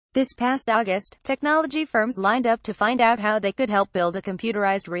This past August, technology firms lined up to find out how they could help build a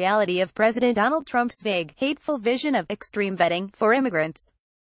computerized reality of President Donald Trump's vague, hateful vision of extreme vetting for immigrants.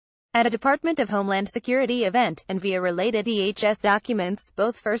 At a Department of Homeland Security event, and via related EHS documents,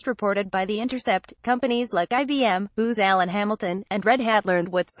 both first reported by the Intercept, companies like IBM, Booz Allen Hamilton, and Red Hat learned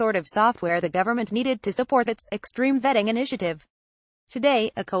what sort of software the government needed to support its extreme vetting initiative.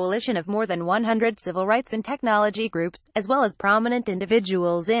 Today, a coalition of more than 100 civil rights and technology groups, as well as prominent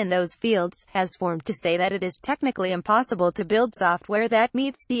individuals in those fields, has formed to say that it is technically impossible to build software that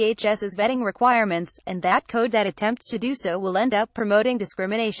meets DHS's vetting requirements, and that code that attempts to do so will end up promoting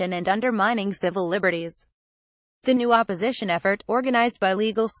discrimination and undermining civil liberties. The new opposition effort, organized by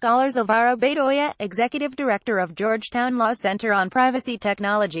legal scholars Alvaro Bedoya, executive director of Georgetown Law Center on Privacy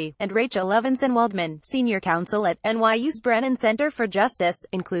Technology, and Rachel Levinson-Waldman, senior counsel at NYU's Brennan Center for Justice,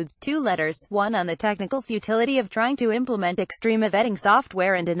 includes two letters, one on the technical futility of trying to implement extreme vetting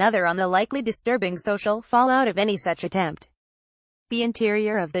software and another on the likely disturbing social fallout of any such attempt. The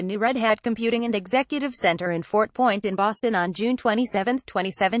interior of the new Red Hat Computing and Executive Center in Fort Point in Boston on June 27,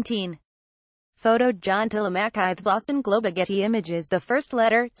 2017. Photo John Tillamook, Boston Globe. Getty Images. The first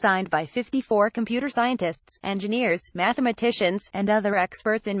letter, signed by 54 computer scientists, engineers, mathematicians, and other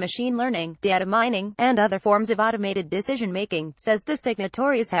experts in machine learning, data mining, and other forms of automated decision-making, says the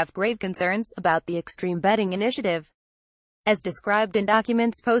signatories have grave concerns about the extreme vetting initiative. As described in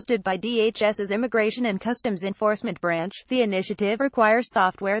documents posted by DHS's Immigration and Customs Enforcement Branch, the initiative requires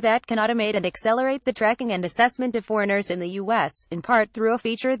software that can automate and accelerate the tracking and assessment of foreigners in the U.S., in part through a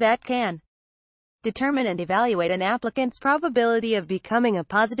feature that can determine and evaluate an applicant's probability of becoming a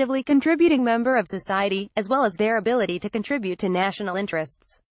positively contributing member of society, as well as their ability to contribute to national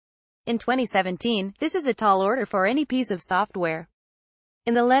interests. In 2017, this is a tall order for any piece of software.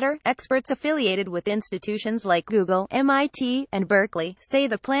 In the letter, experts affiliated with institutions like Google, MIT, and Berkeley say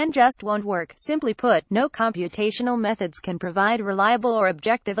the plan just won't work. Simply put, no computational methods can provide reliable or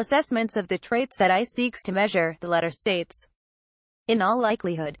objective assessments of the traits that ICE seeks to measure, the letter states. In all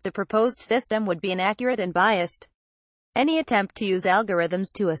likelihood, the proposed system would be inaccurate and biased. Any attempt to use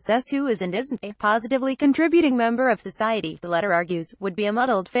algorithms to assess who is and isn't a positively contributing member of society, the letter argues, would be a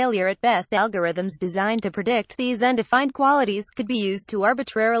muddled failure at best. Algorithms designed to predict these undefined qualities could be used to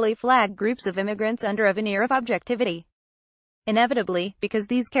arbitrarily flag groups of immigrants under a veneer of objectivity. Inevitably, because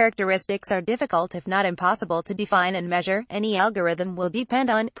these characteristics are difficult if not impossible to define and measure, any algorithm will depend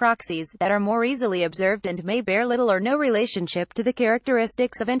on proxies that are more easily observed and may bear little or no relationship to the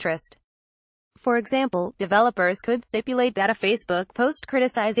characteristics of interest. For example, developers could stipulate that a Facebook post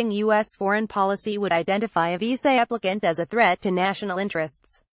criticizing U.S. foreign policy would identify a visa applicant as a threat to national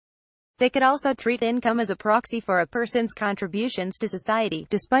interests. They could also treat income as a proxy for a person's contributions to society,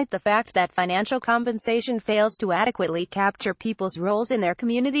 despite the fact that financial compensation fails to adequately capture people's roles in their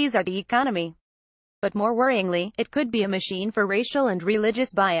communities or the economy. But more worryingly, it could be a machine for racial and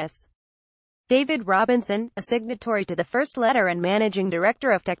religious bias. David Robinson, a signatory to the first letter and managing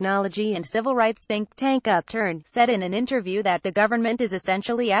director of technology and civil rights think tank Upturn, said in an interview that the government is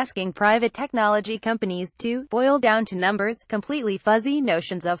essentially asking private technology companies to boil down to numbers, completely fuzzy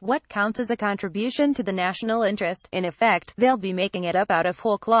notions of what counts as a contribution to the national interest. In effect, they'll be making it up out of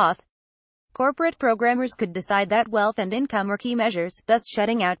whole cloth. Corporate programmers could decide that wealth and income are key measures, thus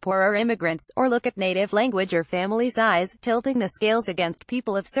shutting out poorer immigrants, or look at native language or family size, tilting the scales against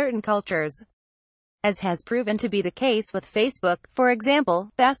people of certain cultures. As has proven to be the case with Facebook, for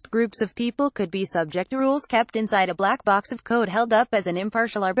example, vast groups of people could be subject to rules kept inside a black box of code held up as an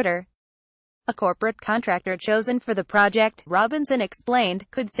impartial arbiter. A corporate contractor chosen for the project, Robinson explained,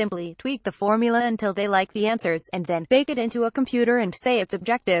 could simply tweak the formula until they like the answers, and then bake it into a computer and say it's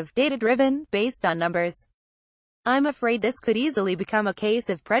objective, data-driven, based on numbers. I'm afraid this could easily become a case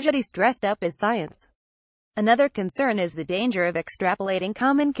of prejudice dressed up as science. Another concern is the danger of extrapolating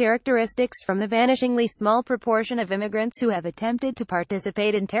common characteristics from the vanishingly small proportion of immigrants who have attempted to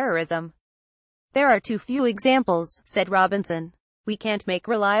participate in terrorism. There are too few examples, said Robinson. We can't make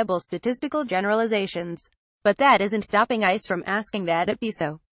reliable statistical generalizations. But that isn't stopping ICE from asking that it be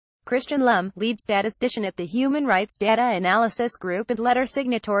so. Christian Lum, lead statistician at the Human Rights Data Analysis Group and letter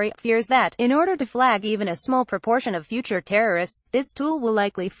signatory, fears that, in order to flag even a small proportion of future terrorists, this tool will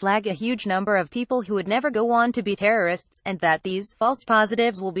likely flag a huge number of people who would never go on to be terrorists, and that these false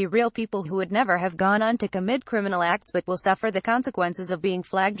positives will be real people who would never have gone on to commit criminal acts but will suffer the consequences of being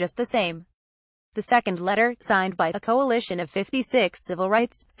flagged just the same. The second letter, signed by a coalition of 56 civil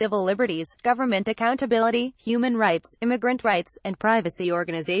rights, civil liberties, government accountability, human rights, immigrant rights, and privacy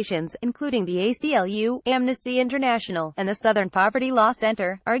organizations, including the ACLU, Amnesty International, and the Southern Poverty Law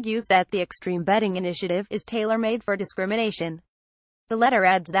Center, argues that the extreme vetting initiative is tailor-made for discrimination. The letter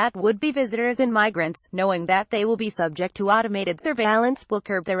adds that would-be visitors and migrants, knowing that they will be subject to automated surveillance, will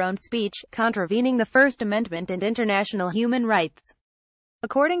curb their own speech, contravening the First Amendment and international human rights.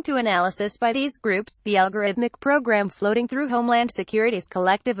 According to analysis by these groups, the algorithmic program floating through Homeland Security's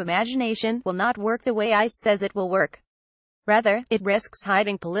collective imagination will not work the way ICE says it will work. Rather, it risks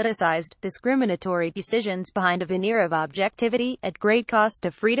hiding politicized, discriminatory decisions behind a veneer of objectivity, at great cost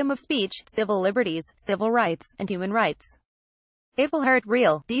to freedom of speech, civil liberties, civil rights, and human rights. It will hurt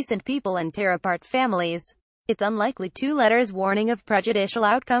real, decent people and tear apart families. It's unlikely 2 letters warning of prejudicial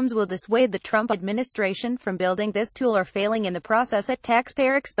outcomes will dissuade the Trump administration from building this tool or failing in the process at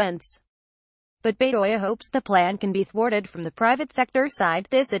taxpayer expense. But Bedoya hopes the plan can be thwarted from the private sector side.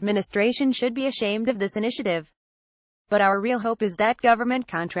 This administration should be ashamed of this initiative. But our real hope is that government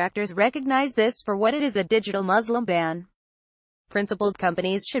contractors recognize this for what it is, a digital Muslim ban. Principled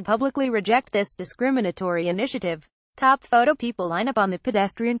companies should publicly reject this discriminatory initiative. Top photo: people line up on the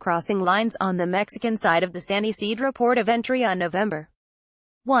pedestrian crossing lines on the Mexican side of the San Isidro port of entry on November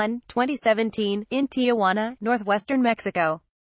 1, 2017, in Tijuana, northwestern Mexico.